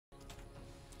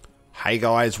Hey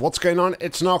guys, what's going on?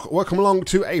 It's Nock. Welcome along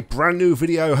to a brand new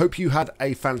video. Hope you had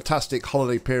a fantastic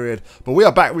holiday period. But we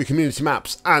are back with community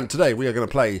maps, and today we are going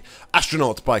to play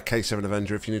Astronaut by K7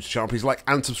 Avenger. If you're new to the channel, please like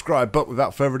and subscribe. But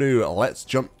without further ado, let's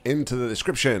jump into the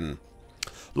description.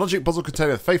 Logic puzzle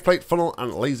container, faith plate, funnel,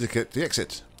 and laser kit to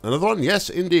exit. Another one? Yes,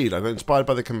 indeed. I got inspired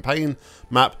by the campaign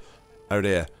map. Oh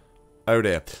dear. Oh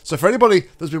dear. So for anybody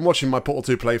that's been watching my Portal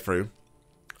 2 playthrough,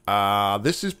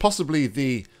 this is possibly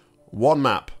the one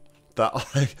map that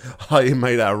I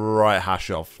made a right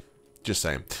hash of. Just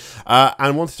saying.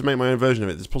 And wanted to make my own version of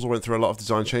it. This puzzle went through a lot of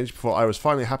design change before I was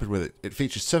finally happy with it. It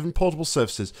features 7 portable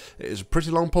surfaces. It is a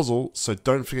pretty long puzzle, so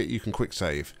don't forget you can quick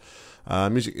save.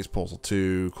 Music is Portal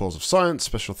 2, Cause of Science.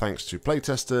 Special thanks to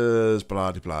playtesters.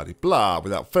 Blah blah blah blah.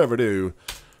 Without further ado,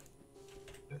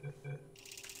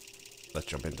 let's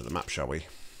jump into the map, shall we?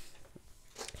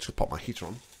 Just pop my heater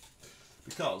on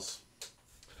because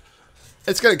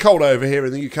it's getting cold over here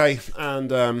in the UK,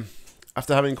 and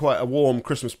after having quite a warm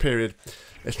Christmas period,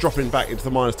 it's dropping back into the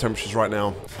minus temperatures right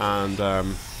now, and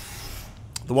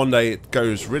the one day it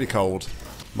goes really cold,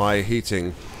 my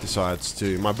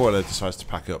boiler decides to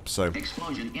pack up, so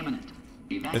explosion imminent.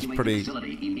 it's pretty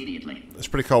immediately. it's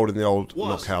pretty cold in the old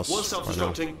knock house Was right now.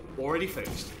 self-destructing, already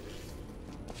fixed.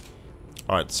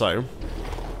 Alright, so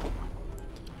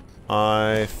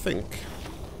I think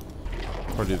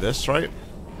I'll do this, right?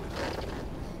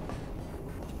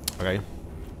 Okay.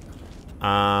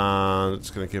 And it's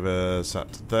going to give us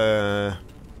that to there.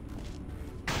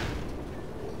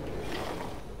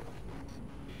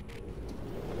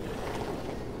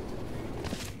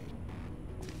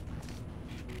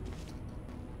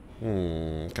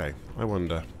 Okay. I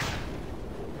wonder.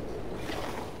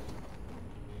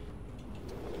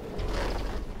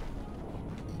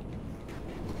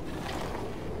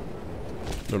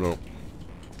 No.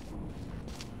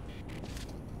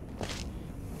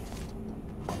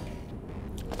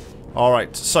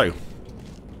 Alright, so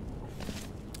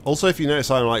also if you notice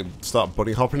I start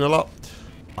bunny hopping a lot,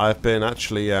 I've been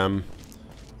actually I've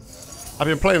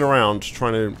been playing around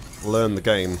trying to learn the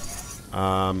game.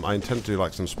 I intend to do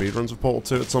like some speedruns of Portal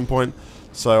 2 at some point,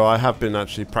 so I have been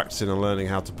actually practicing and learning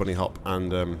how to bunny hop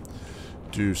and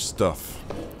do stuff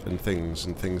and things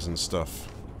and stuff.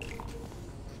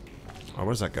 Oh,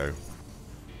 where does that go?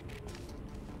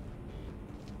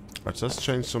 Right, so let's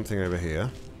change something over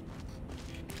here.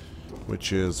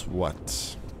 Which is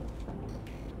what?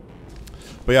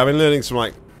 But yeah, I've been learning some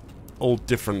like all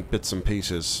different bits and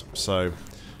pieces. So,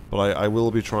 but I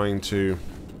will be trying to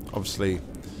obviously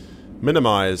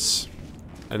minimize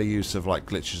any use of like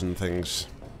glitches and things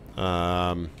to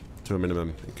a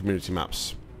minimum in community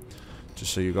maps,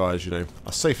 just so you guys, you know,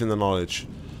 are safe in the knowledge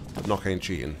that Nock ain't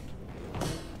cheating.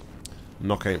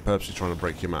 Nock ain't purposely trying to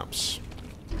break your maps.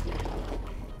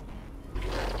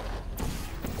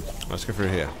 Let's go through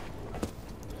here.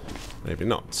 Maybe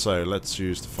not. So let's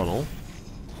use the funnel.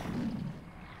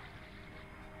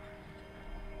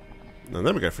 And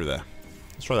then we go through there.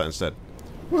 Let's try that instead.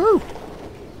 Woohoo!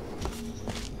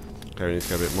 Okay, we need to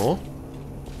go a bit more,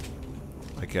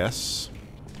 I guess.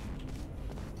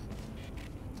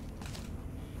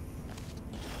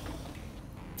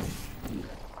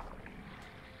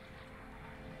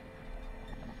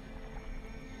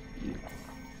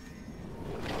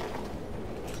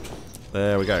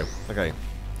 There we go. Okay.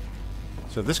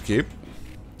 So this cube,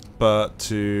 but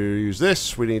to use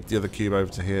this, we need the other cube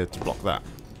over to here to block that.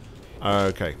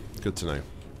 Okay, good to know.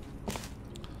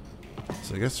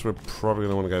 So I guess we're probably going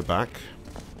to want to go back.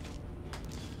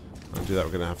 And to do that,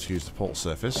 we're going to have to use the portal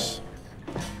surface.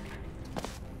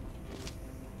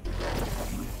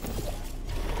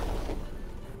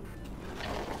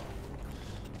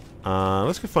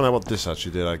 Let's go find out what this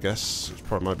actually did, I guess. It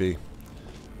probably might be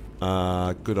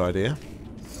a good idea.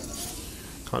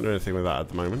 Can't do anything with that at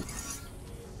the moment,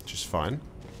 which is fine.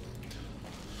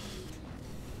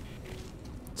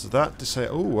 So that to say,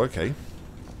 oh, okay.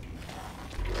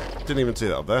 Didn't even see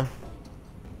that up there.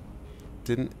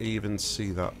 Didn't even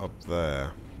see that up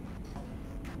there.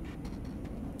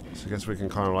 So I guess we can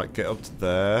kind of like get up to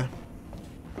there.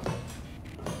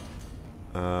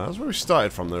 That's where we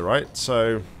started from, though, right?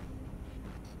 So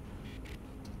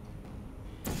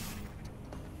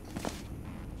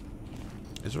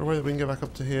is there a way that we can get back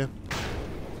up to here?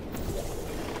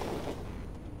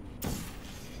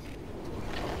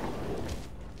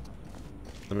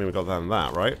 I mean, we got that and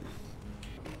that, right?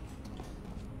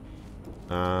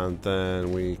 And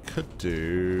then we could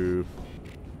do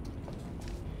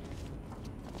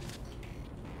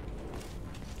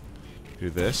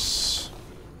this.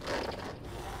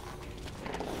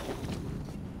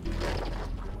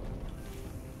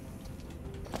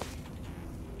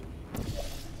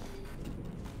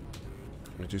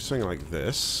 We do something like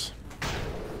this.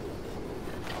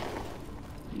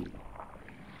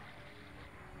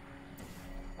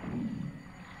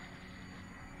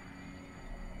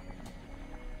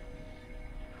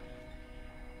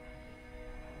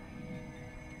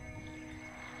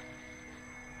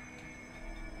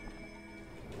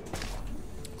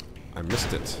 I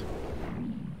missed it.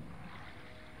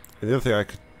 And the other thing I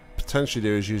could potentially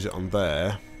do is use it on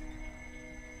there.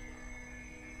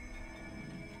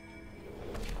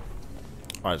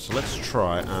 Alright, so let's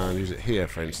try and use it here,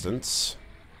 for instance.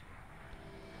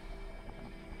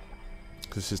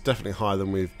 Because this is definitely higher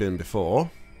than we've been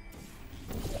before.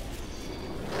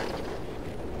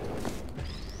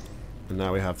 And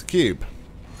now we have the cube.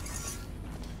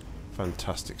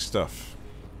 Fantastic stuff.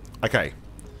 Okay.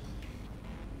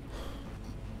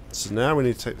 So now we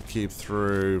need to take the cube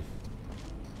through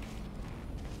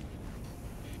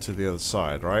to the other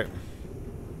side, right?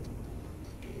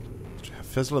 So we have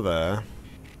Fizzler there.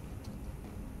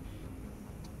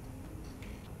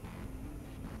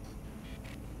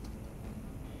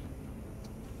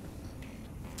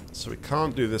 So we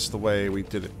can't do this the way we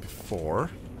did it before.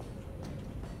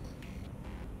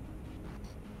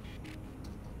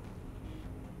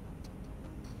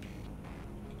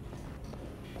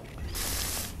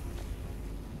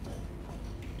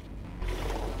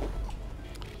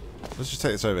 Let's just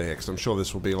take this over here, because I'm sure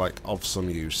this will be, like, of some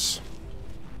use.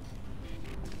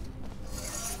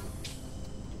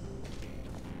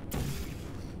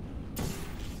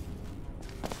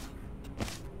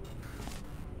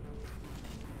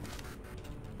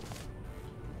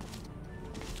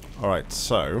 Alright,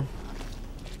 so...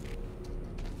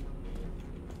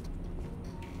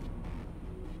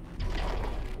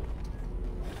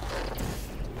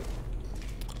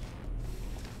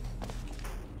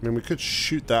 I mean, we could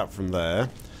shoot that from there.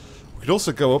 We could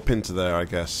also go up into there, I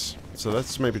guess. So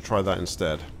let's maybe try that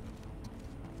instead.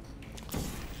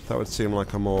 That would seem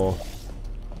like a more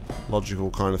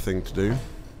logical kind of thing to do.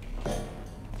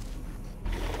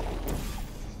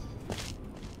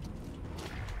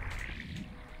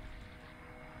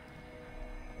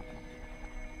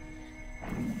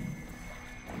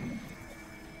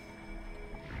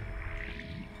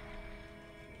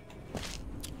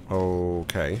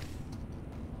 Okay.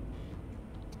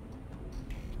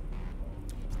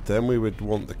 Then we would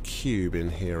want the cube in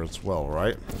here as well,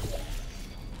 right?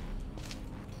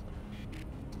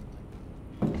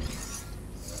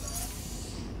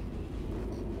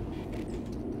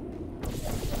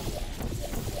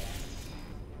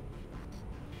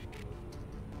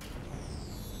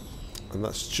 And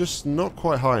that's just not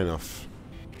quite high enough.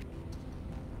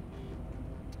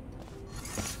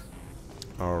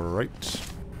 Alright.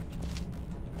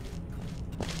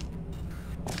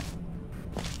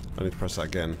 I need to press that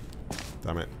again.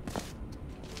 Damn it.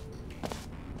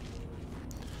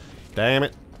 Damn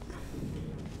it.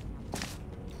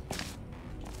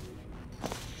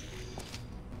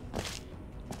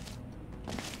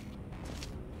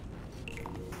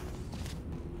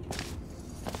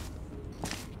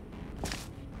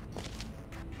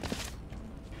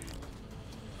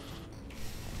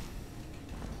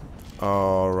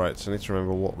 Alright, so I need to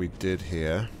remember what we did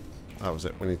here. That was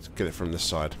it. We need to get it from this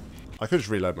side. I could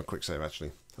just reload my quick save,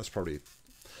 actually. That's probably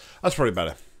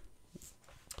better.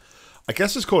 I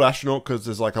guess it's called Astronaut because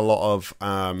there's like a lot of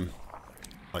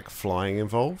like flying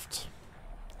involved.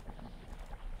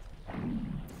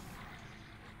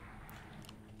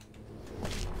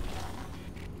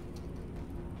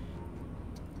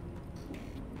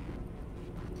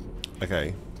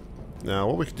 Okay. Now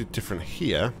what we could do different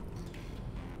here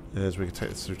is we could take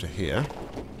this through to here.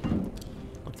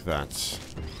 Like that.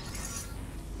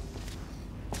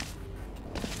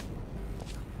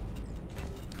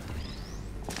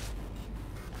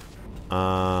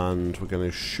 And we're going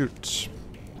to shoot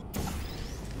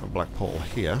a black portal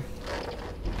here,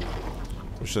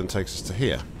 which then takes us to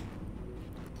here.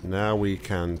 Now we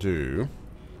can do...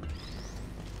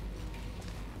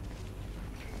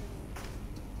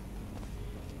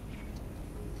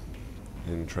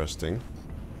 Interesting.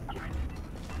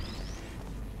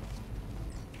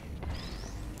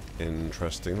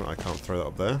 Interesting. I can't throw that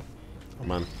up there. Oh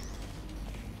man.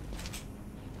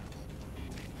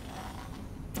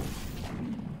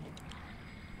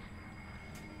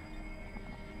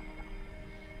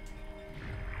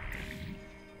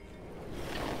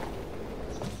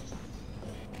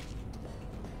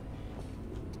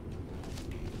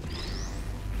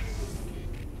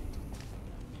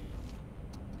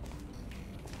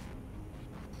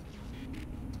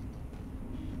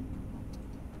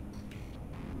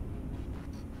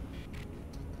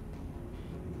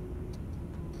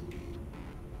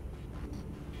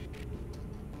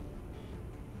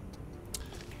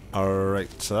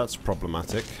 Alright, so that's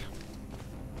problematic.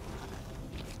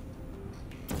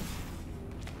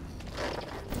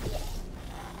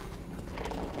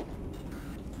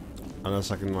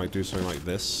 Unless I can like do something like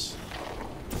this.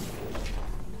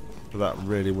 But that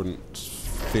really wouldn't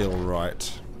feel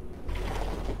right.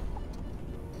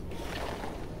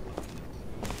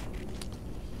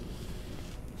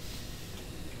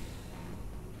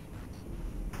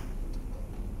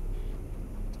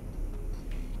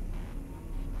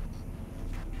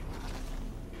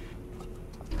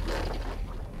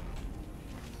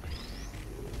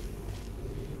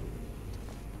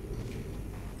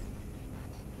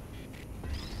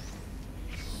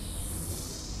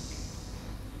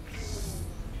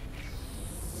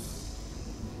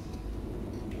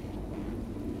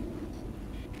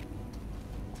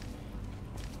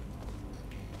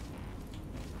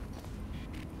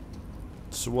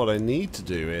 So what I need to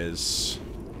do is...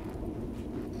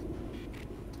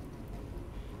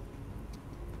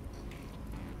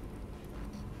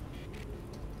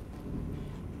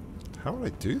 How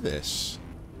would I do this?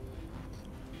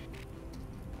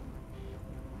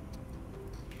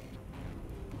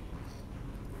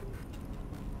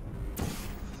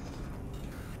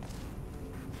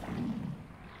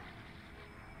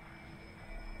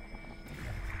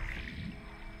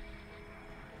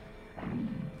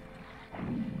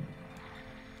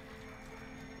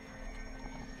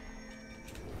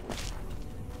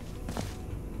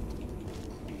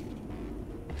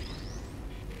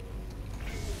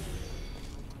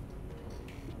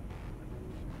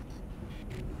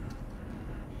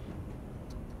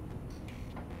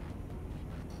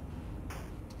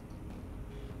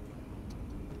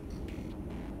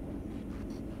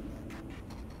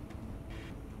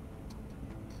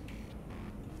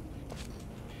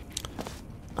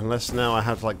 Unless now I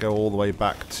have to like go all the way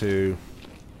back to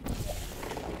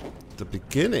the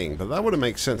beginning, but that wouldn't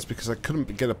make sense because I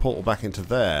couldn't get a portal back into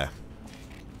there.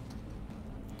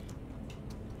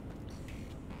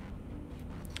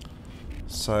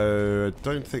 So I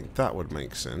don't think that would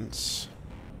make sense.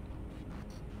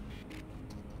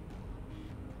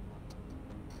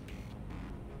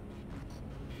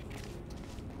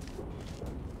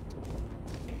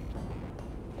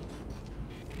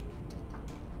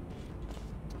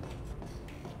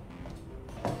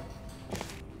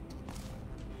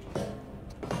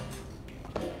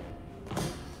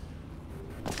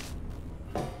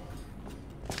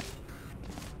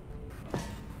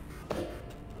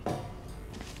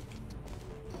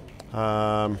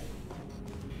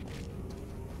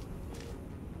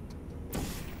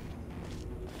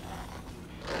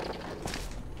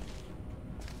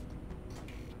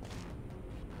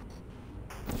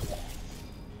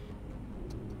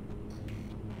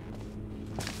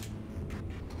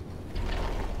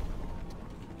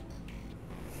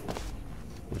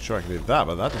 I'm sure I can do that,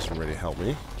 but that doesn't really help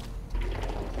me.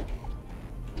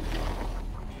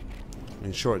 I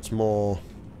mean, sure, it's more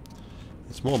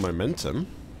momentum.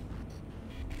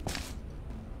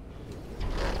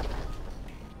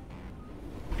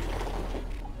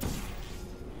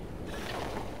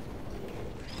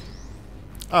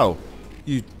 Oh,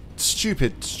 you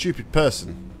stupid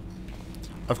person.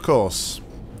 Of course.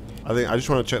 I just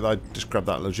want to check that I just grabbed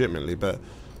that legitimately, but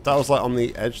that was like on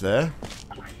the edge there.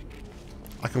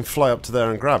 I can fly up to there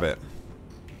and grab it.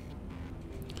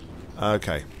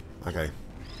 Okay. Okay.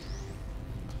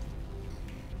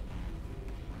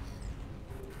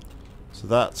 So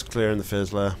that's clearing the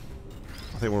fizzler.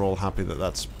 I think we're all happy that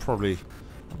that's probably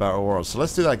about all right. So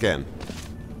let's do that again.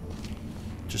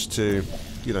 Just to,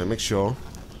 you know, make sure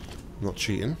I'm not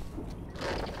cheating.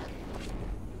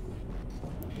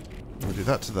 We'll do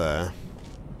that to there.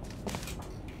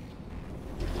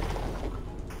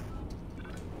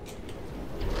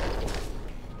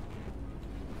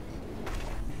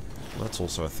 That's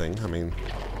also a thing, I mean...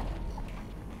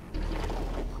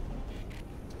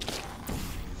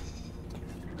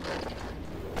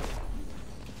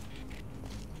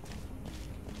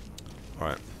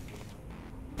 Alright.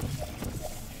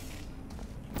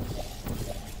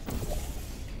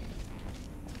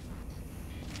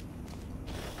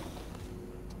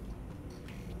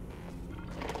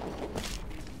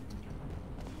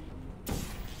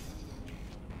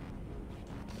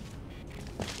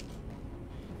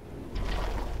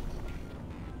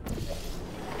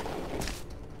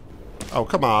 Oh,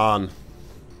 come on.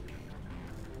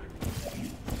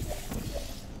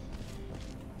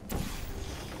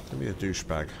 Give me a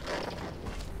douchebag.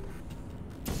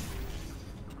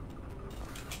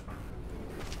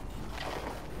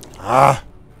 Ah!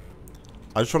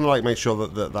 I just want to like make sure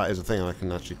that that is a thing. I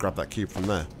can actually grab that cube from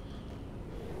there.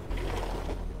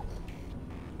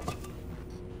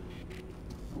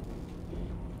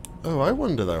 Oh, I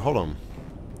wonder though. Hold on.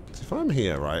 If I'm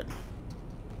here, right?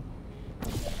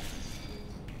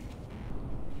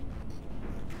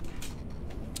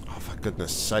 Oh, for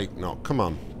goodness sake, no. Come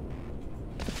on.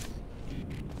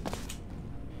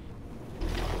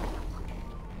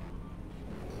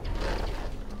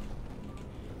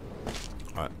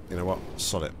 Alright, you know what?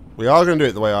 Sod it. We are going to do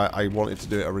it the way I wanted to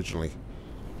do it originally.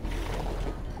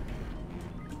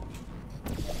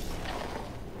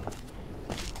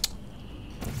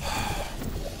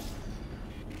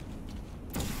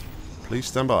 Please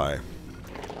stand by.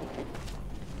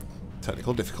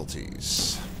 Technical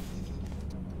difficulties.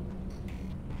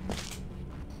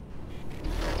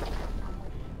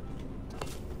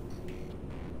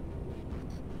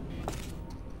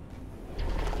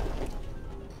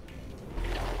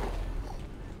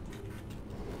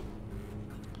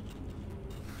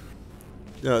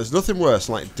 Yeah, there's nothing worse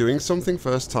than like doing something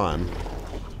first time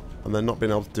and then not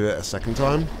being able to do it a second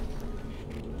time.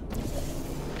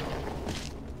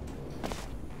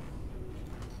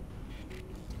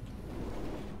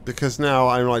 Because now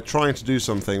I'm like trying to do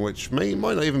something which might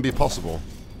not even be possible.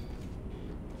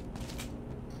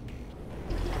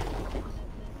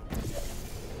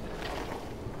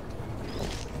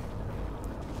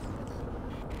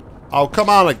 Oh, come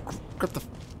on, I grab the...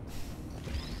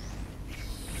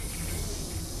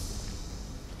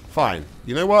 Fine.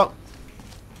 You know what?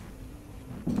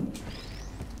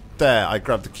 There, I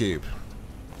grabbed the cube.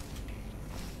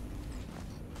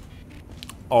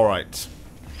 Alright.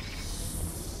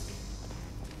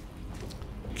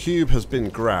 Cube has been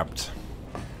grabbed.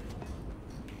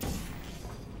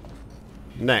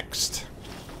 Next.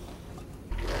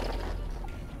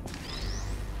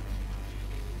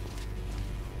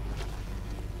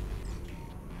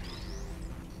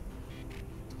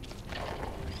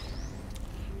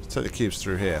 Let's take the cubes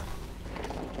through here.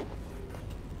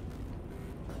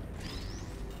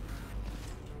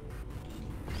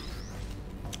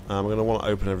 We're going to want to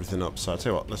open everything up, so I'll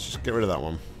tell you what, let's just get rid of that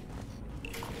one.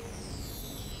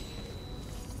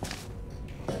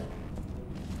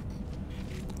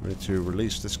 We need to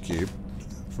release this cube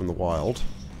from the wild,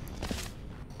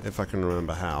 if I can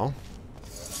remember how.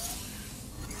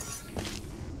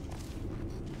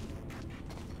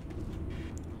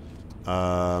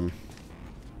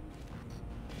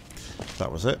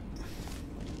 That was it.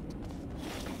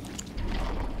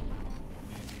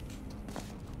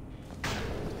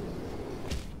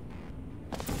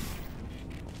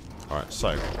 Alright,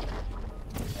 so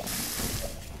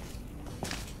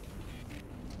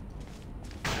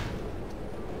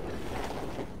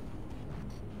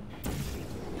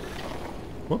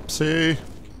whoopsie.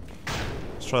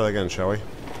 Let's try that again, shall we?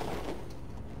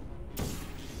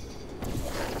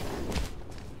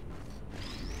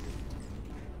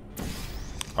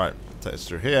 Alright, take this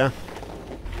through here.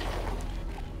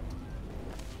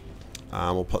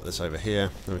 And we'll put this over here.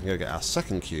 Then we can go get our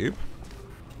second cube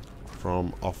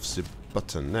from off the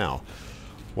button. Now,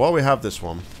 while we have this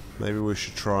one, maybe we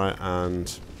should try and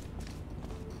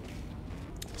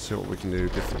see what we can do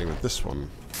differently with this one.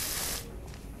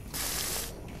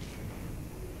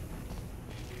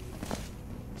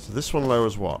 So this one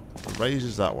lowers what? It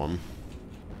raises that one.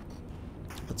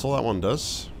 That's all that one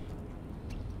does.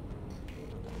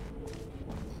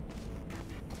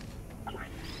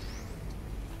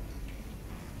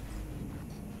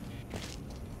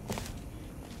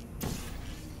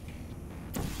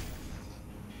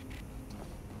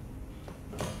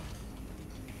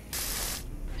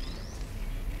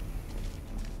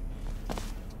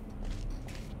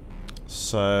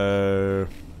 So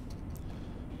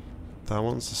that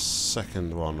one's the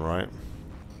second one, right?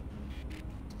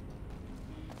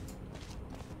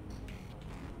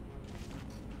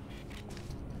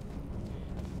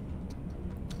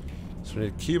 So we need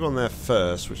a cube on there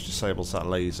first, which disables that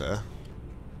laser.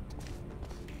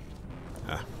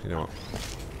 Ah, you know what?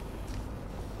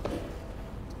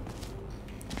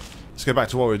 Let's go back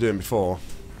to what we were doing before,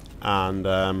 and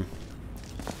the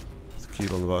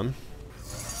cube on the button.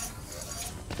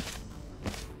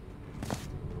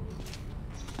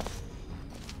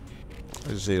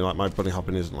 As you see, like, my bunny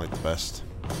hopping isn't like the best.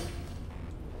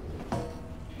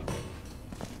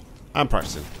 I'm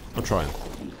practicing. I'm trying.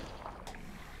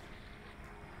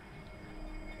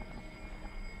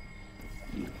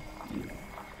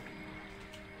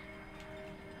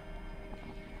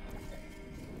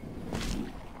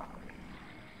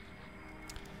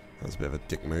 That's a bit of a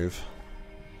dick move.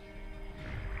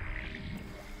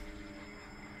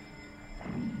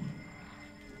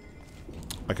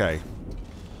 Okay.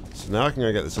 So now I can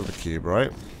go get this other cube,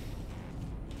 right?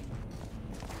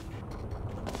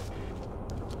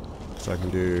 So I can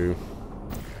do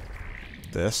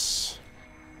this.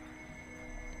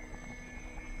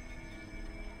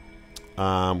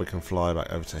 We can fly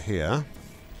back over to here.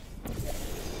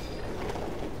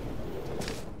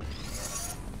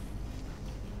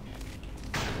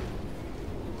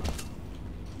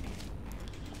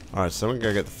 Alright, so we can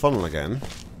go get the funnel again.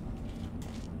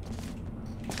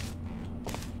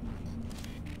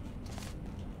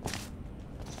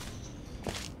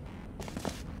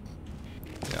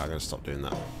 Yeah, I'm going to stop doing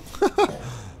that.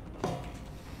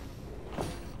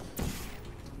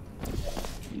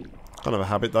 Kind of a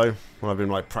habit though, when I've been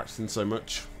like practicing so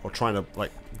much, or trying to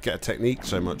like get a technique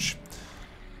so much.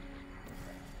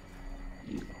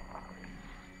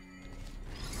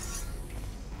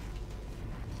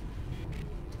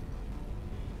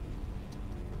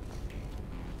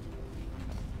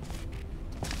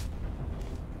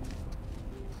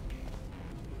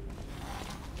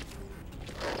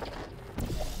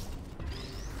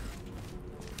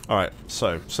 Alright,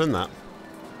 so send that.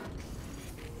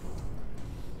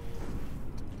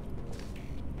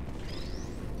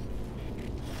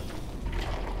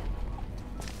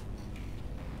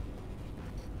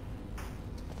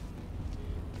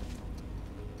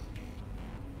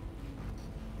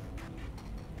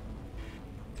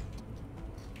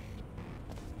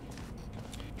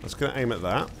 Let's go aim at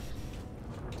that.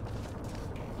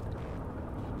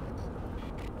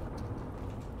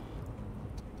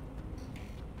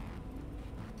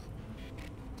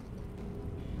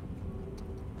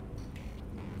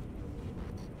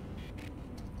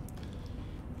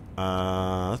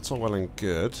 That's all well and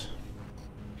good.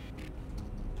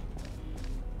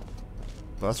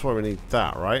 But that's why we need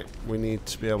that, right? We need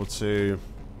to be able to...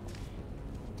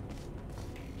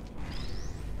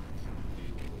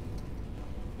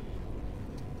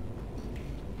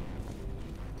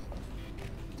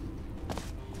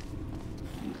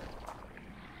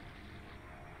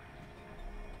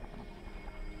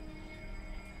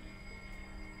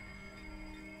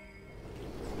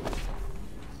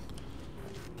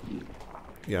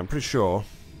 Yeah, I'm pretty sure.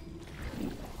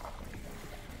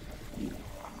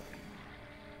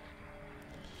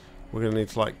 We're going to need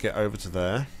to, like, get over to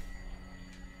there.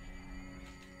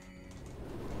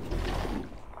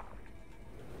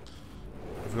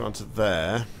 If we got onto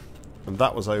there, and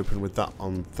that was open with that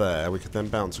on there, we could then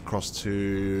bounce across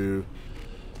to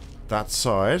that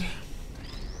side.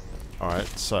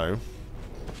 Alright, so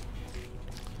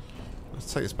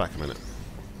let's take this back a minute.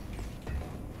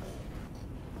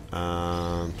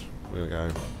 And we're going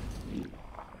to go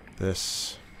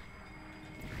this.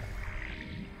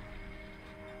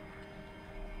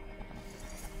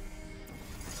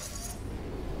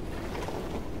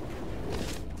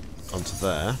 Onto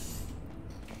there.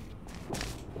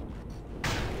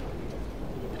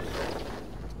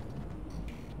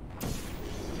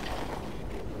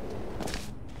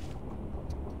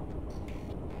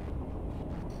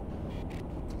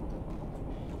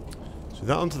 So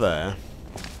that onto there.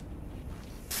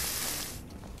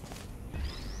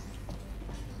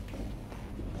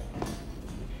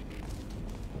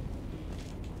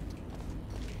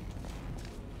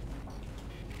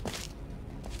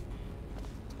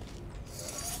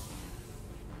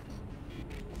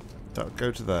 That would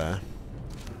go to there.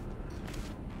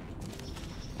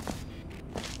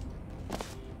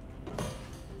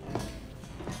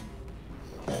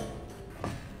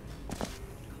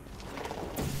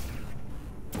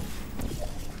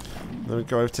 Then we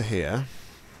go over to here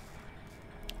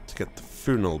to get the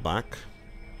funnel back.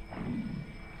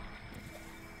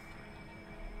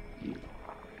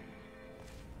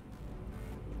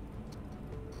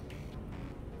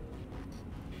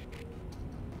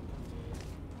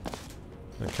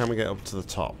 Now can we get up to the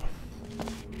top?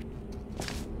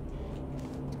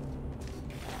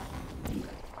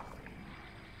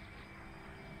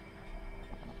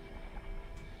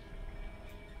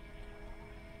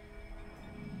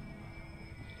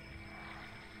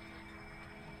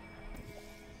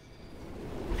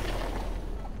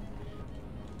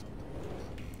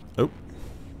 Oh,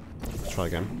 let's try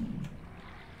again.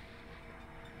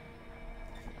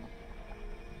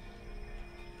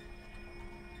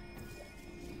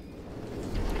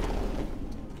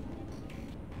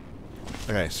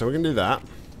 Okay, so we can do that.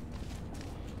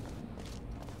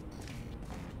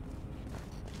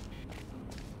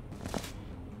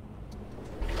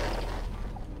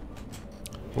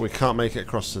 But we can't make it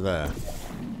across to there.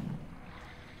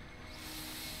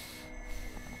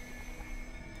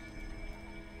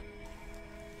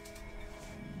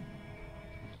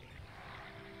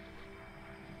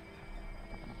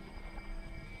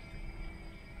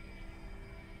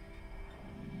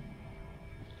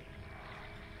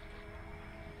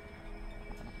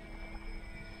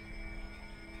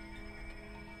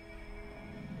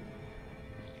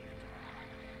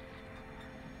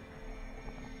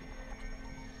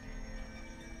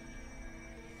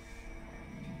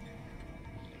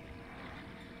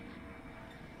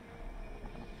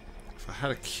 If I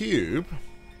had a cube...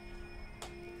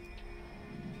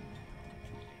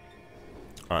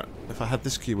 Alright, if I had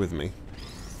this cube with me,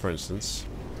 for instance...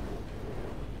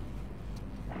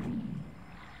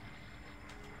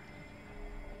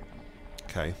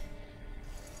 Okay.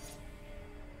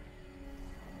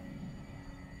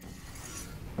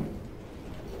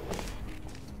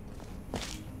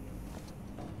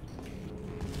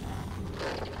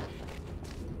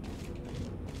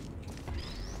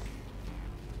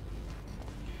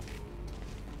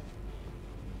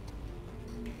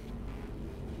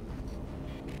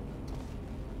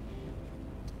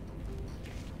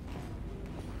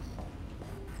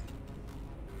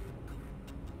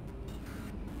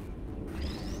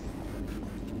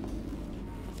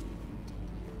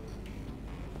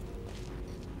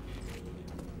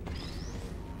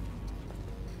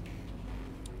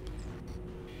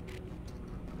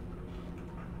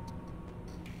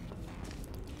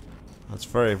 That's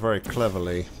very, very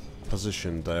cleverly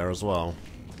positioned there as well.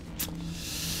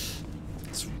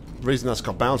 The reason that's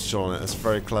got bounce on it is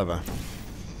very clever.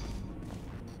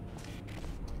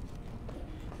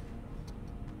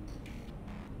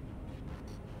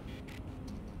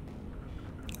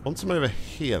 Once I'm over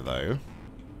here though...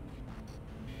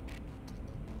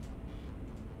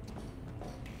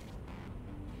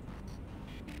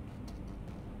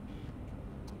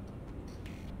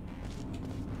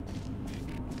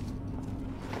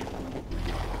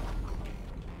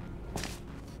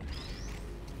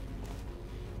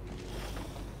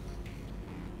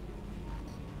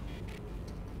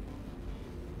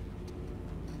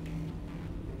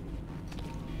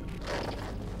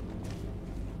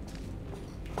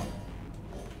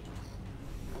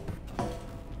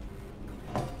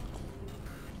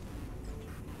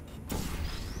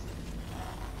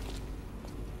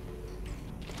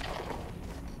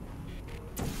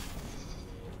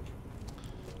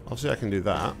 Obviously I can do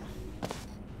that.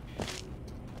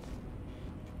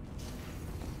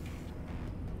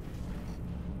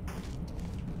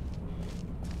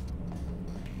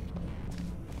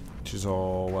 Which is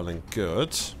all well and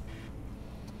good.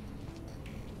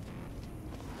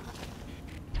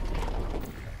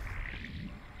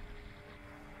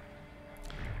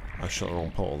 I shot the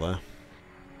wrong portal there.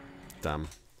 Damn.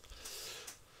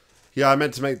 Yeah, I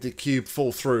meant to make the cube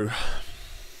fall through.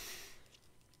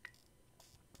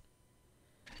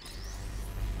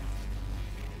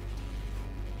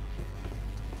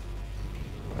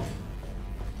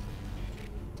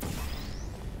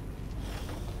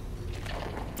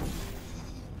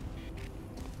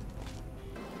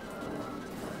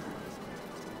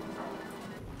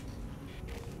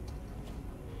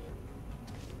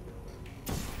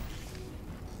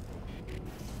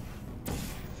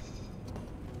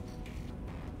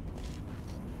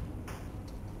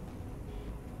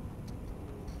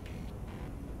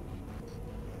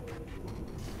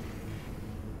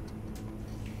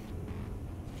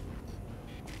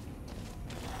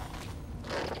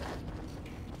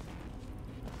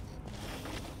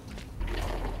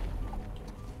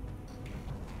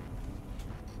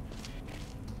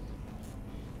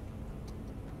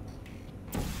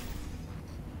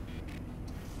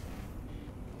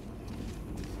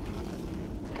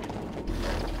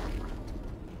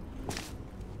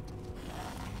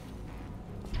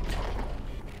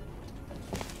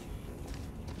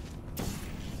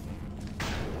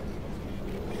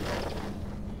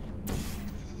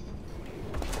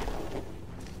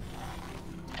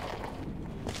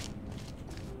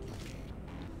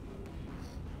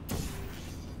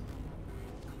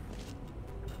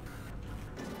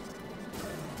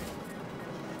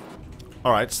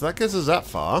 Alright, so that gets us that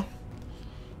far,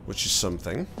 which is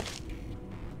something.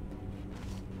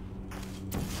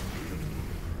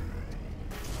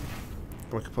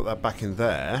 We can put that back in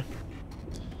there.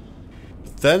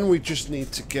 Then we just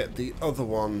need to get the other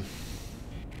one.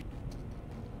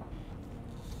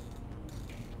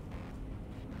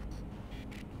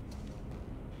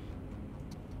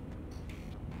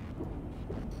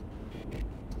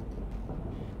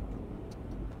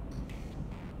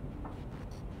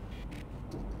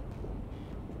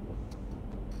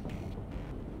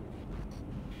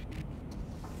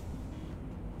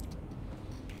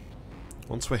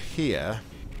 Once we're here,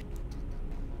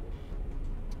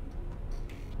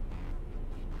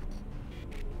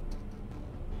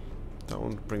 don't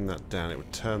want to bring that down. It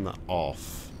would turn that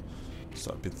off,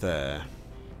 so that'd be there.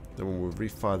 Then when we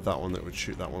refire that one, that would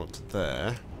shoot that one up to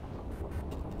there,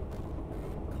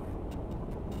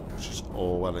 which is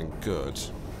all well and good.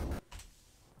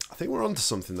 I think we're onto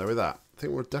something though with that. I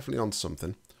think we're definitely onto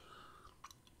something.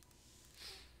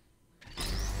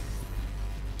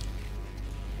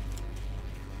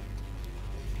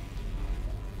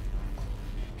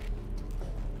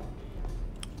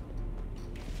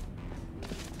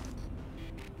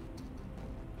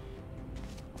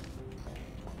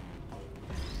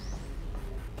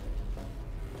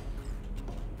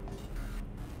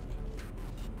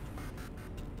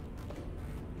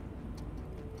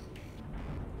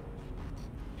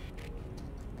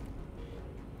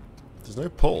 There's no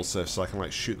portal surface so I can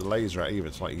like shoot the laser at either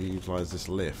to like utilise this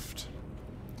lift.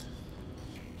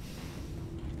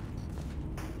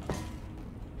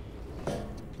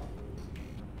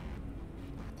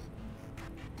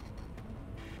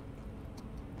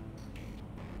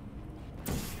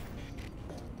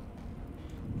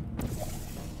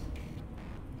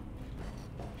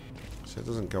 So it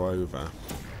doesn't go over.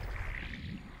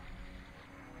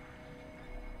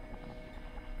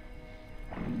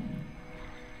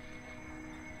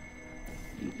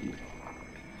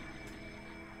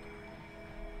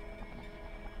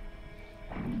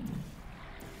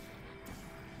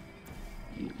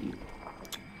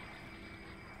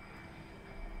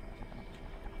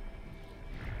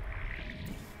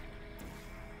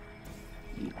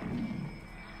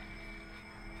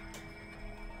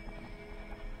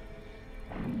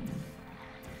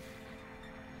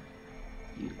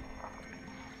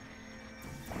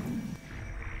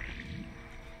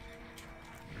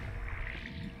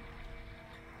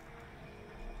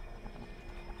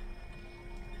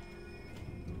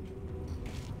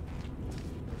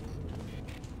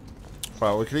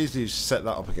 Well, we could easily set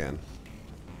that up again.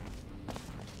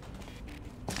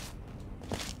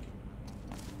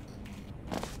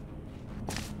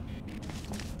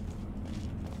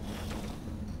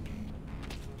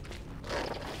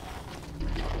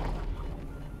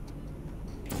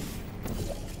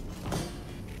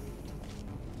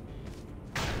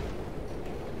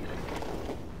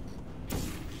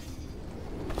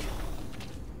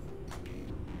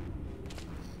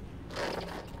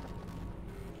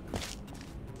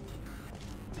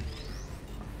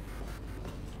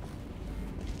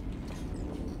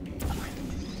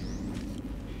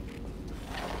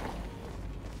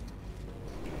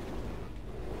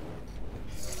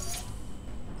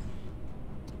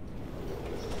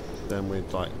 Then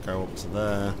we'd like go up to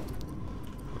there,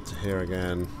 up to here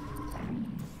again,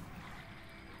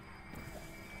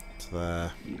 to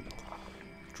there,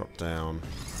 drop down.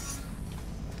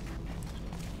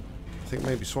 I think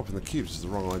maybe swapping the cubes is the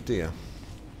wrong idea.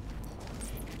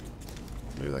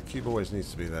 Maybe that cube always needs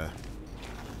to be there.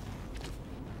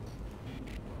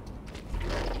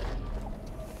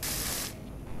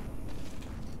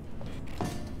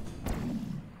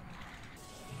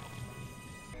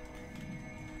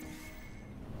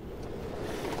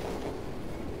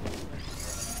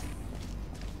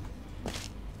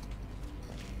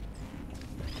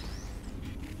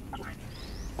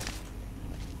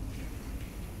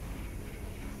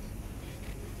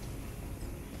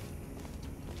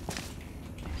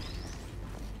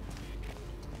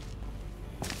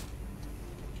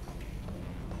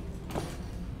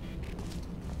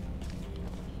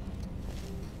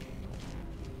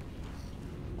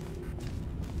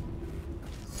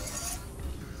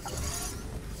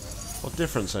 What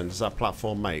difference then does that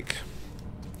platform make,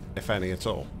 if any at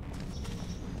all?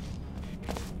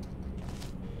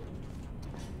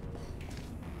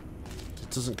 It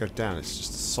doesn't go down, it's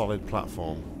just a solid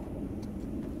platform.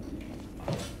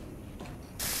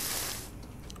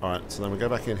 Alright, so then we go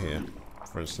back in here,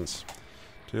 for instance,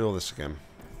 do all this again.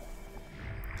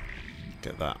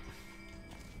 Get that.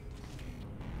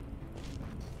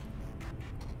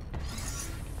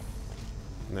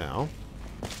 Now,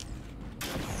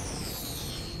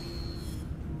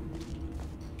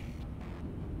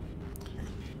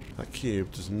 that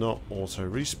cube does not auto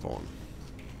respawn.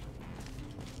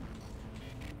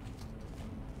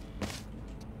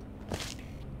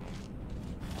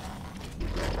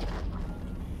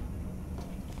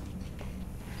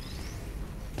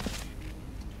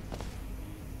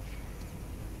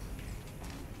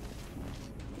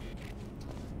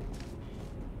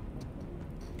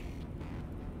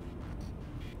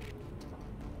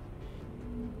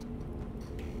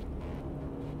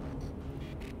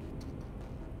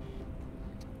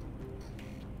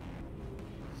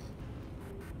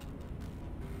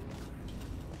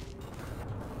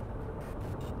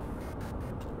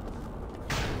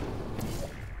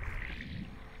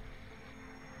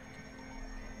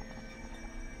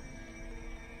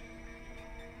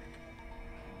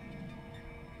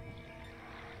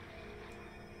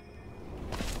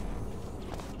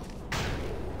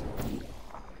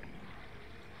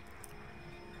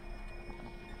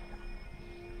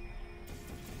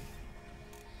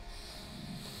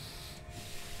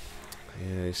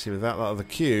 Yeah, you see without that other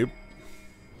cube,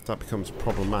 that becomes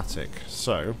problematic.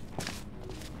 So,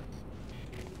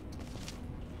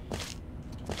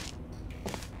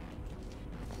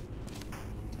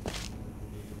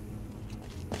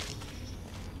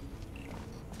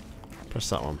 press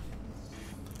that one.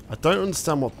 I don't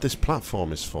understand what this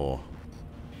platform is for.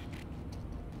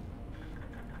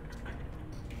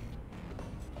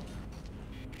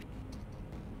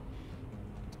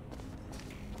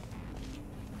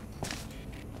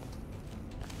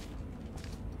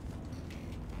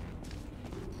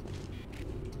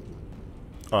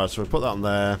 Alright, so we put that on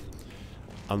there.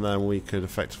 And then we could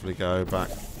effectively go back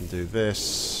and do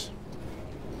this.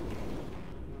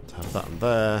 To have that on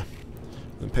there.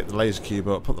 Then pick the laser cube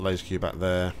up, put the laser cube back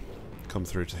there. Come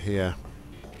through to here.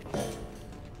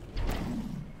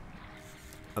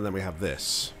 And then we have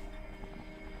this.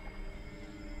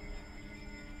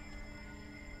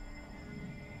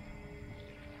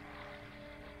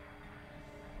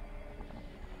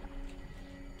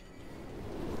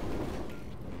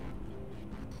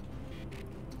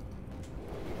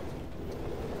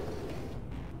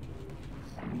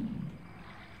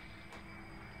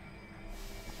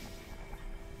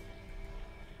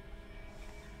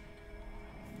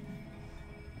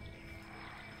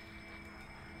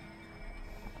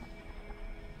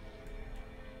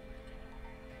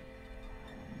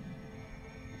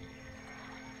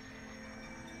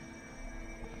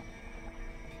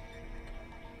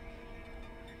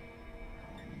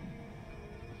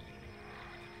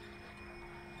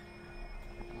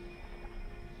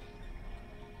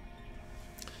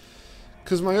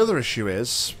 Because my other issue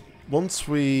is, once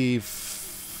we've...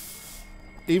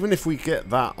 Even if we get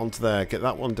that onto there, get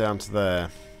that one down to there,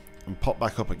 and pop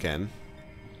back up again,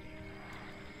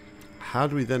 how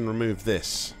do we then remove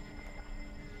this?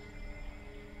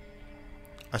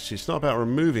 Actually, it's not about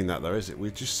removing that though, is it?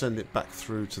 We'd just send it back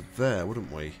through to there,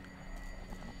 wouldn't we?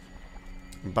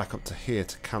 And back up to here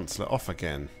to cancel it off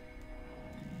again.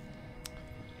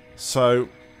 So...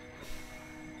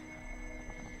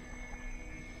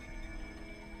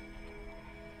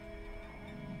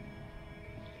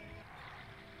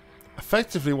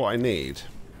 effectively what I need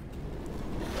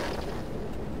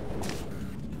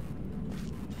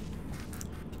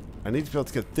to be able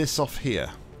to get this off here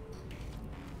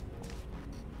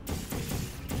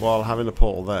while having a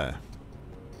portal there,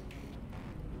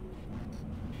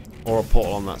 or a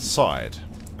portal on that side.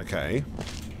 Okay,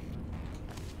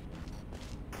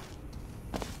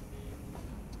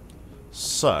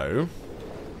 so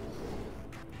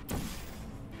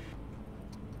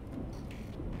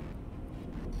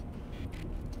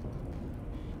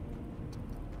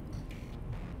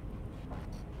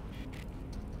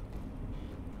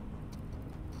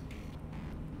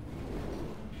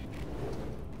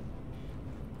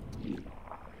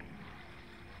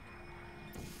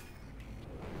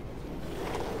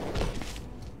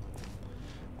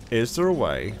is there a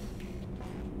way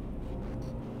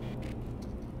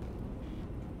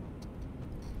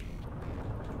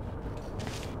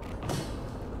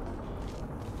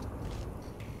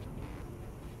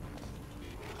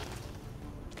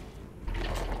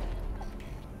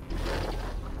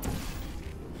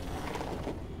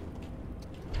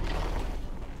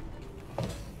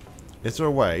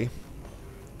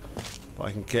that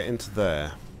I can get into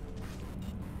there?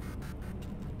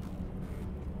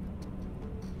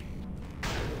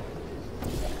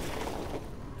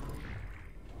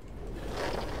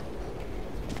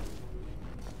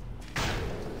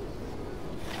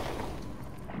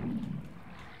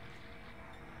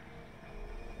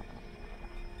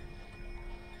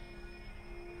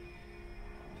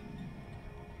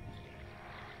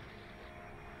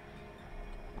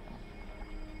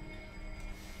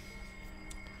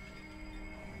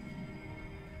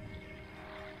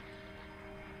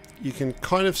 You can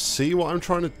kind of see what I'm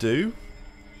trying to do.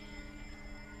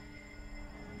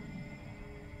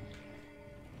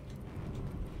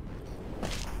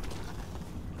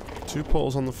 Two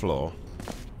portals on the floor.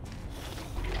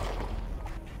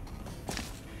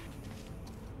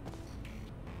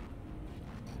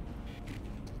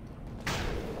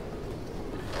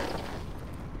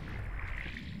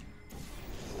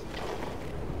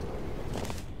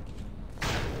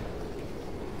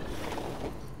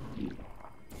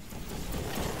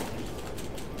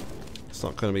 It's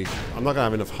not going to be... I'm not going to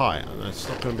have enough height. It's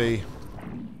not going to be...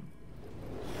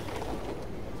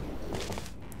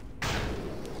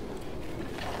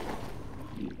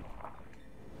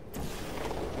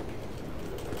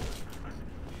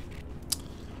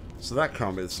 So that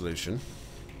can't be the solution.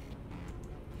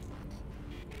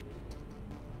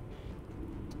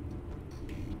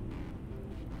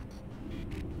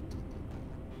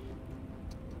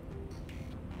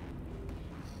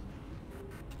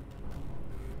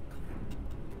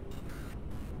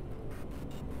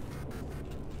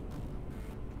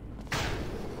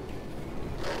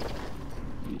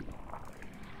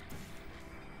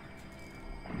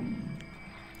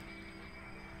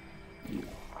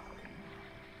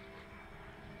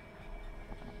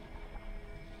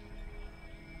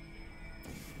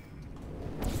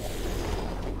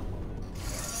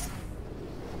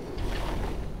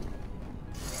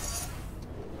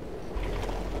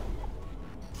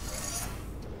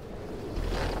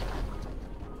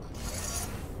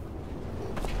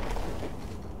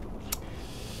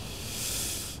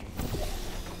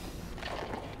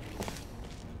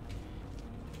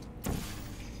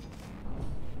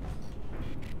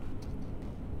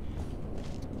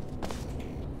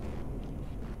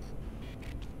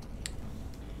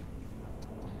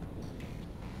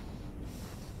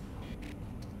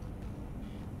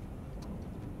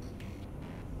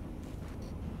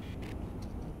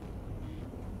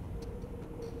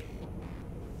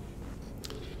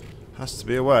 Has to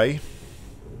be a way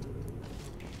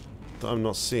that I'm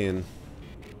not seeing.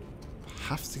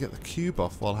 Have to get the cube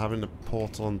off while having the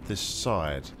port on this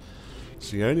side.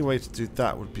 So the only way to do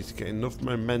that would be to get enough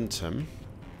momentum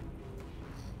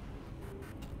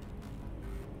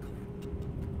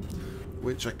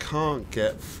which I can't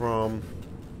get from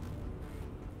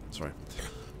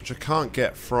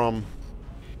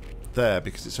there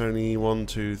because it's only 1,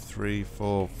 2, 3,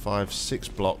 4, 5, 6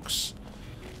 blocks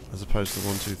as opposed to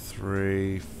 1, 2,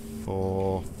 3,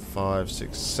 4, 5,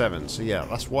 6, 7. So yeah,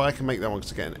 that's why I can make that one,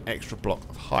 to get an extra block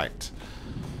of height.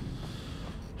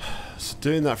 So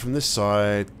doing that from this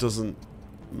side doesn't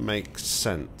make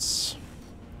sense.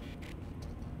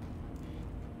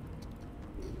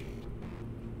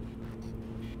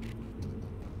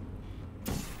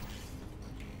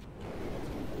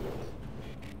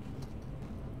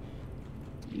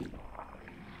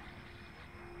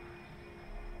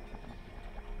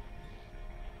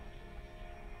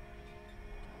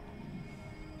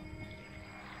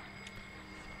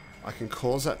 I can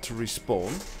cause that to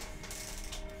respawn.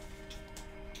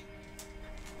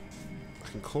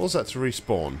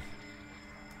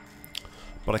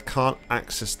 But I can't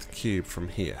access the cube from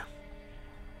here.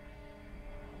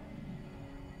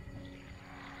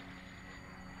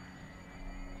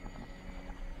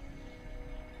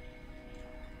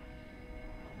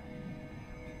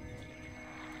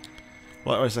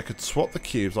 Likewise, I could swap the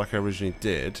cubes like I originally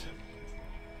did.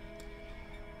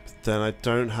 But then I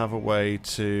don't have a way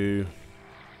to...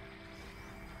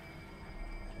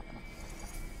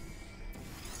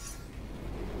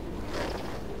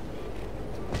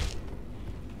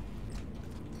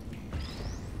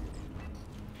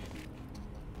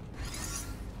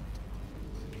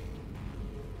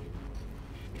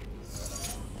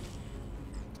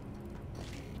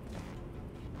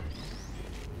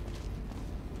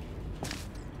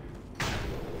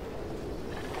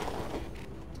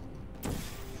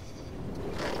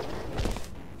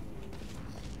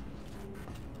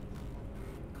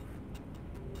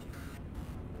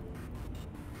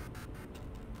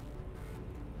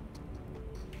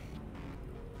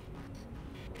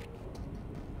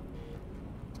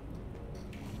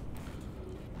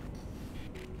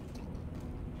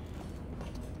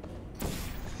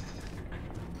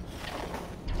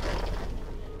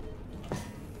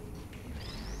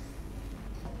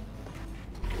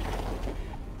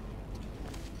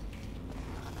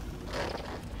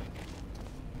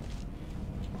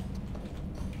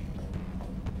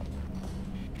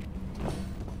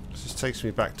 This takes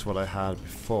me back to what I had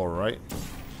before, right?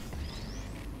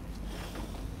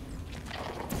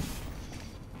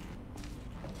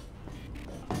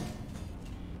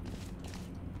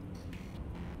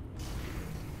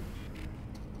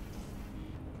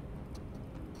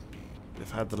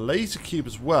 If I had the laser cube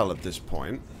as well at this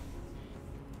point,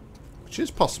 which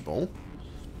is possible,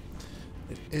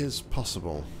 it is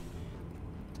possible.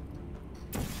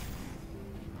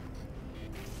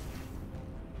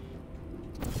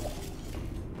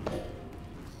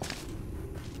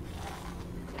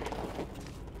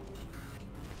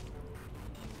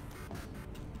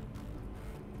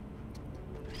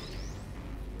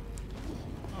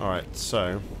 Alright,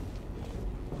 so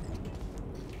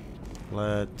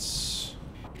let's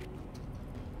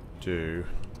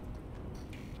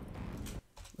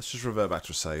just revert back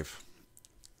to a save.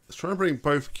 Let's try and bring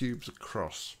both cubes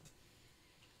across.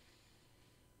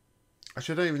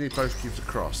 Actually, I don't even need both cubes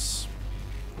across.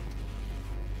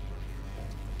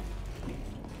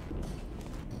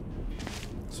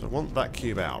 So I want that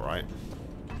cube out, right?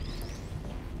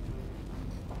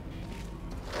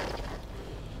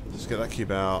 Let's get that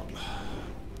cube out.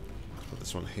 Put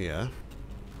this one here.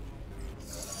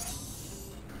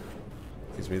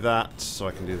 Gives me that, so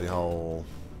I can do the whole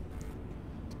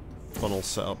funnel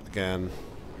setup again.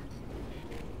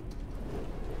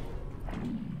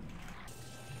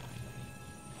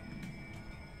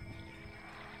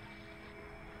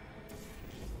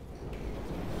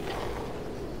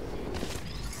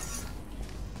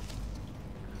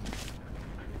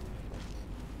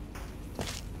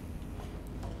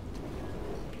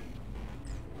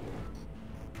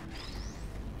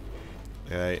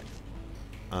 Okay,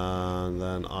 and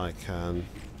then I can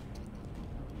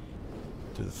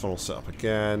do the funnel setup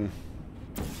again.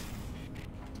 You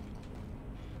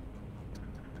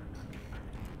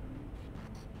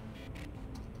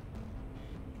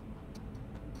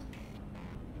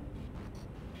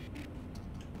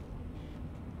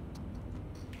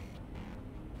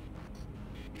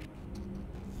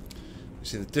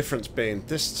see the difference being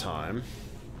this time.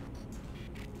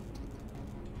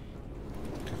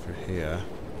 Here.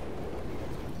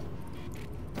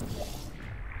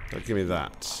 Don't give me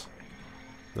that.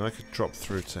 Now I could drop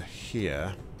through to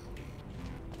here.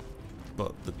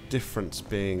 But the difference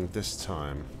being this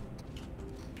time...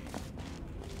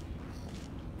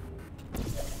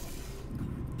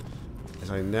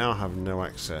 is I now have no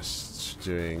access to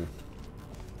doing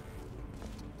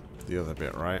the other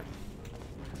bit, right?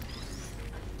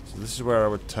 So this is where I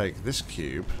would take this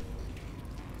cube.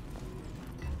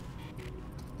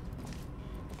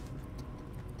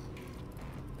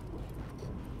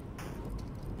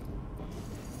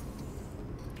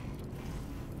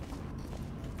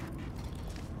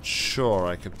 Sure,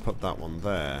 I could put that one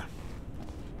there.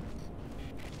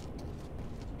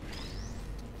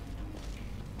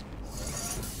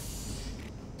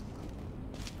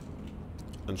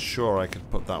 And sure, I could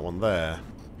put that one there.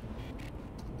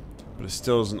 But it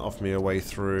still doesn't offer me a way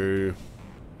through.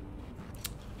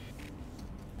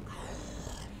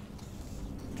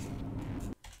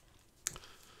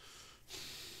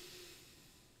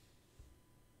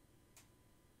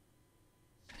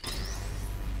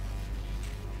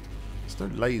 There's no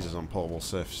lasers on portable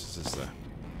surfaces, is there?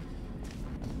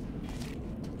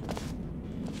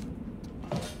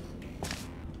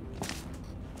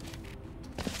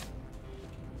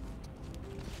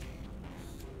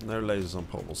 No lasers on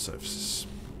portable surfaces.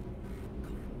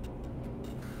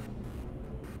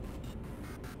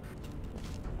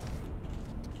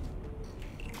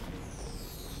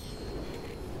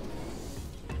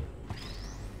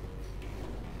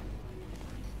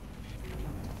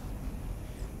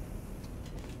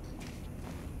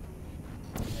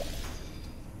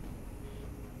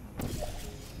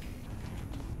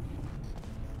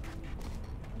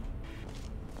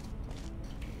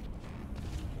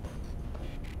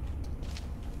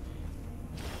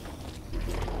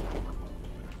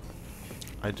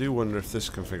 I do wonder if this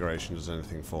configuration does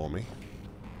anything for me.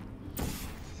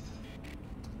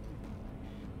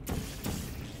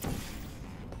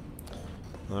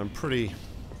 I'm pretty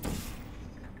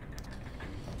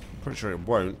sure it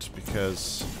won't,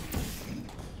 because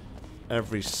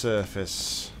every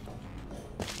surface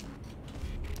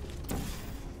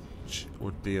which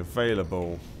would be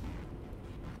available,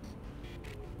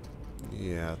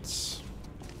 yeah, it's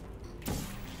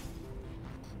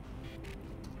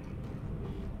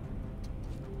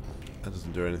that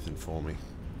doesn't do anything for me.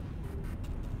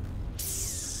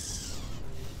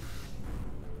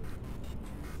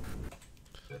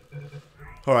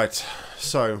 Alright,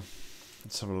 so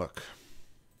let's have a look.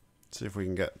 See if we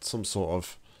can get some sort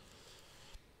of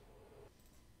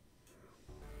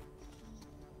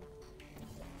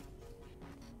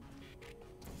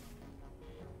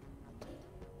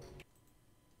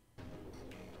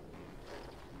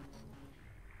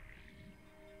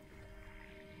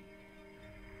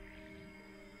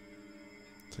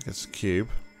take this cube.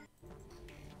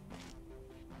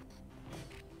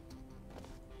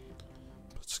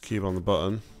 Puts the cube on the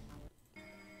button.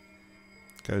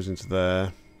 Goes into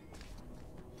there.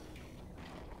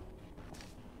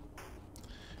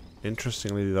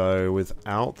 Interestingly though,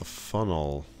 without the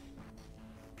funnel.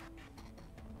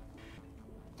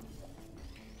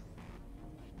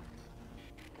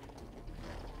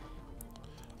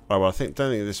 Oh well, don't think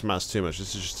this matters too much.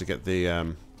 This is just to get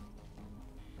the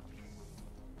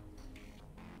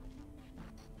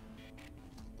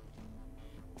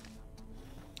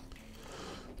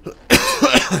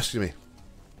excuse me.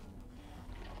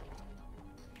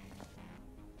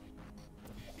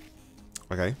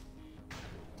 Okay.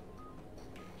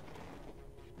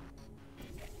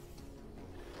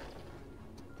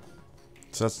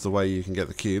 So that's the way you can get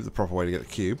the cube, the proper way to get the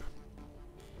cube.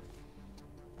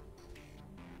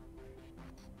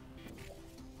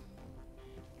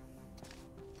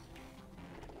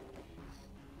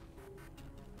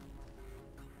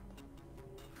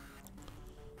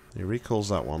 He recalls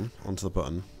that one onto the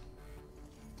button.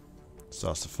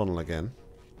 Starts to funnel again.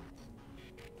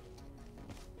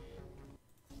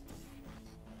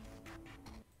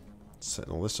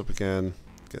 Setting all this up again.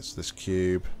 Gets this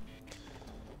cube.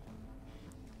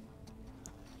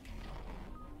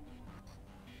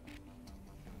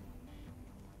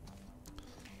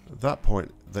 At that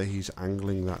point, he's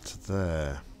angling that to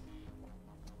there.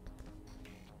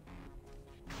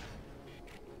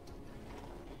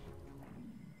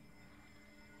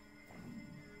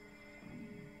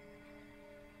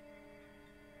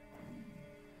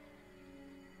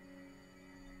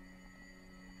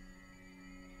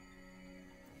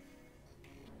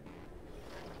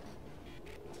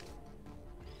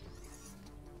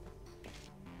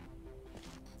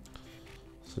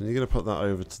 So you're going to put that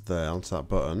over to there, onto that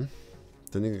button.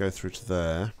 Then you can go through to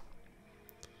there.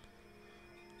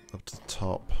 Up to the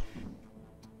top.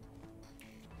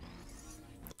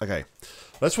 Okay,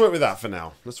 let's work with that for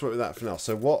now. Let's work with that for now.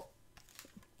 So what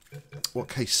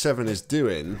K7 is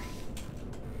doing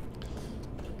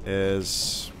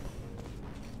is...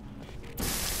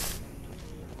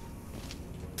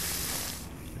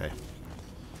 Okay.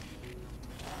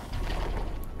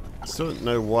 Still don't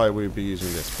know why we'd be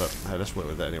using this, but hey, let's work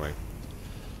with it anyway.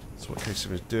 So what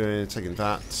K7 is doing, taking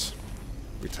that,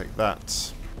 we take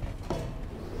that.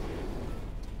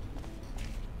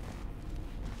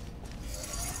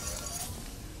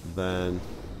 Then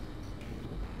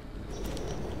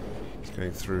it's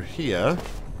going through here.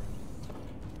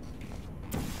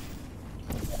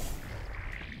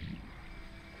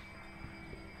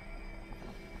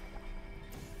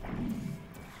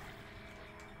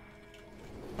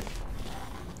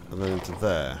 And then into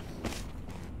there.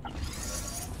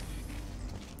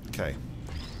 Okay.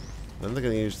 Then they're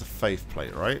going to use the faith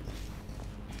plate, right?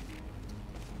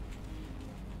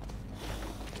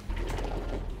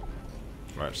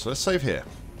 Right, so let's save here.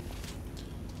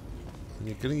 And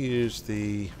you're going to use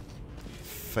the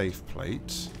faith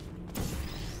plate.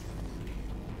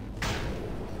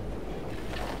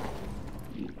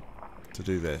 To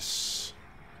do this.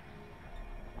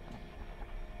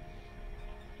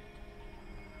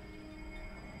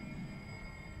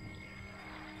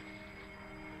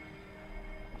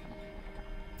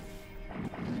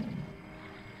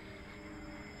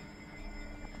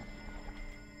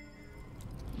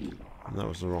 And that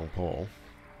was the wrong portal.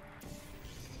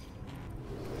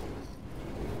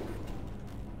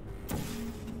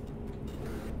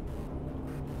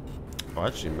 Oh,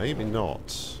 actually, maybe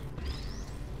not.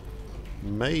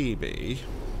 Maybe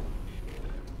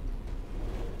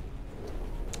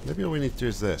all we need to do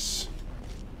is this.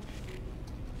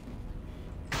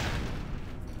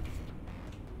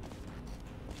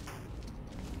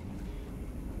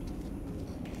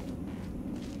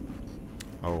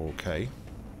 Okay.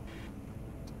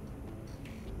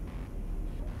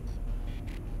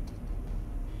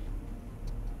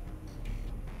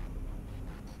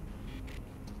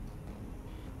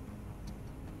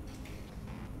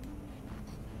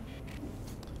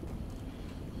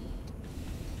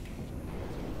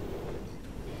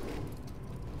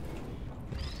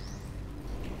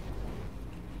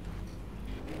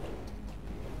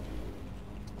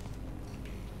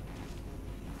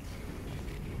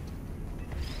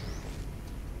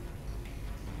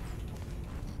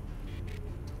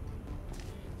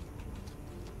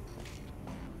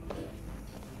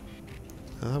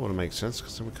 That wouldn't make sense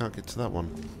because then we can't get to that one.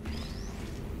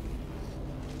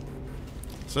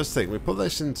 So let's think. We put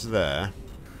this into there.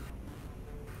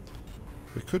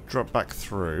 We could drop back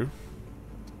through.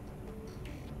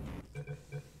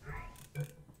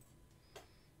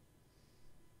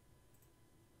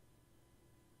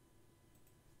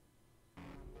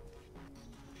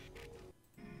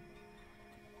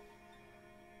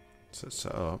 So it's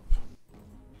set up.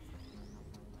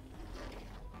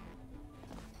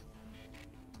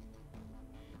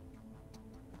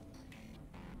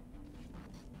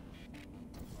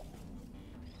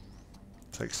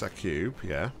 Takes that cube,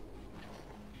 yeah.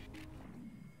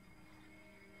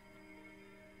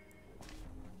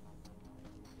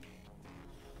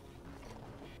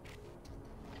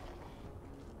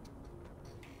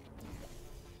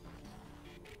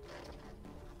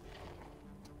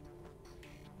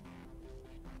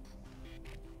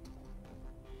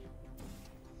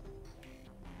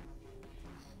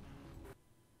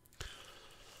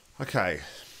 Okay,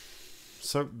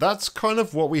 so that's kind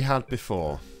of what we had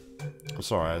before. I'm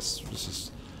sorry,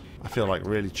 I feel like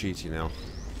really cheaty now.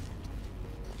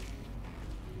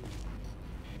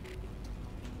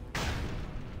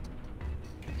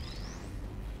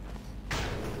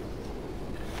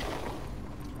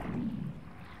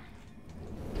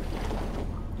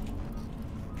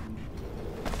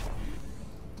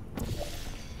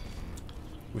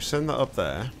 We send that up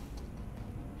there.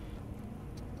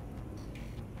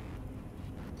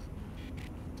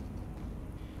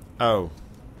 Oh.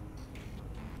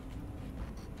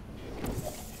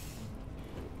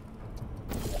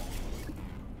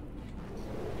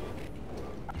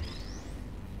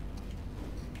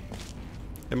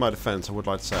 In my defense, I would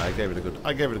like to say I gave it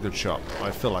a good shot. I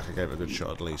feel like I gave it a good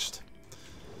shot at least.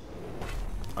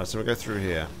 Alright, so we go through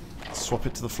here. Swap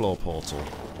it to the floor portal.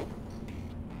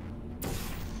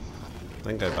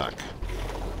 Then go back.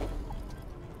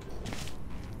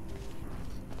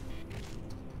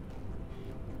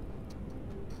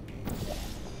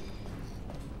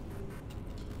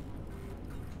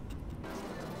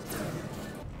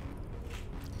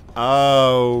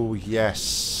 Oh,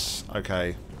 yes.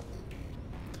 Okay.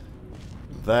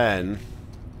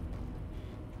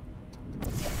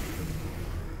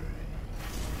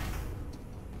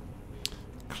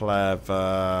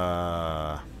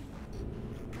 Clever.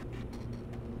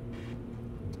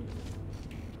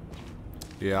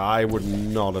 Yeah, I would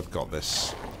not have got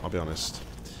this, I'll be honest.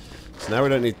 So now we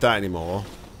don't need that anymore.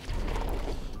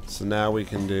 So now we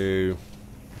can do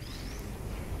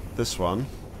this one.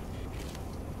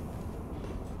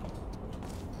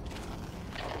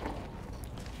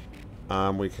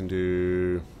 We can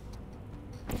do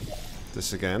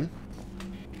this again.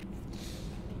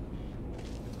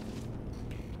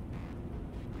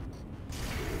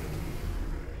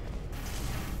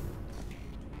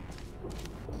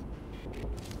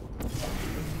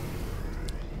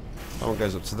 That one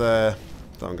goes up to there.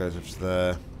 That one goes up to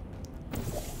there.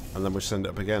 And then we send it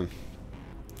up again.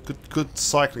 Good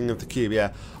cycling of the cube,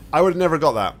 yeah. I would have never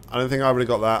got that. I don't think I would have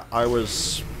got that. I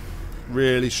was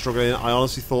really struggling. I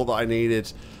honestly thought that I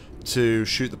needed to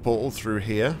shoot the portal through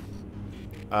here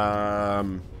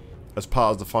as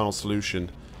part of the final solution.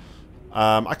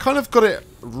 I kind of got it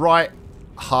right,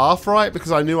 half right,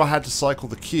 because I knew I had to cycle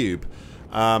the cube.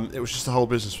 It was just the whole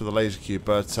business with the laser cube,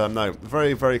 but no,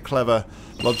 very, very clever,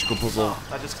 logical puzzle. Oh,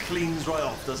 that just cleans right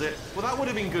off, does it? Well, that would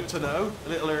have been good to know a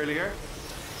little earlier.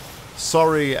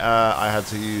 Sorry I had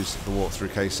to use the walkthrough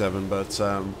K7, but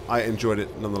I enjoyed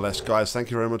it nonetheless. Guys, thank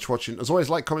you very much for watching. As always,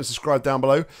 like, comment, subscribe down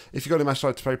below. If you've got any match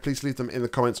to play, please leave them in the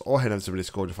comments or head over to my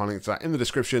Discord. You'll find links to that in the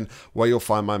description, where you'll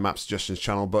find my map suggestions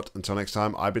channel. But until next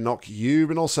time, I've been Nock, you've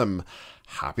been awesome.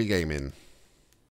 Happy gaming.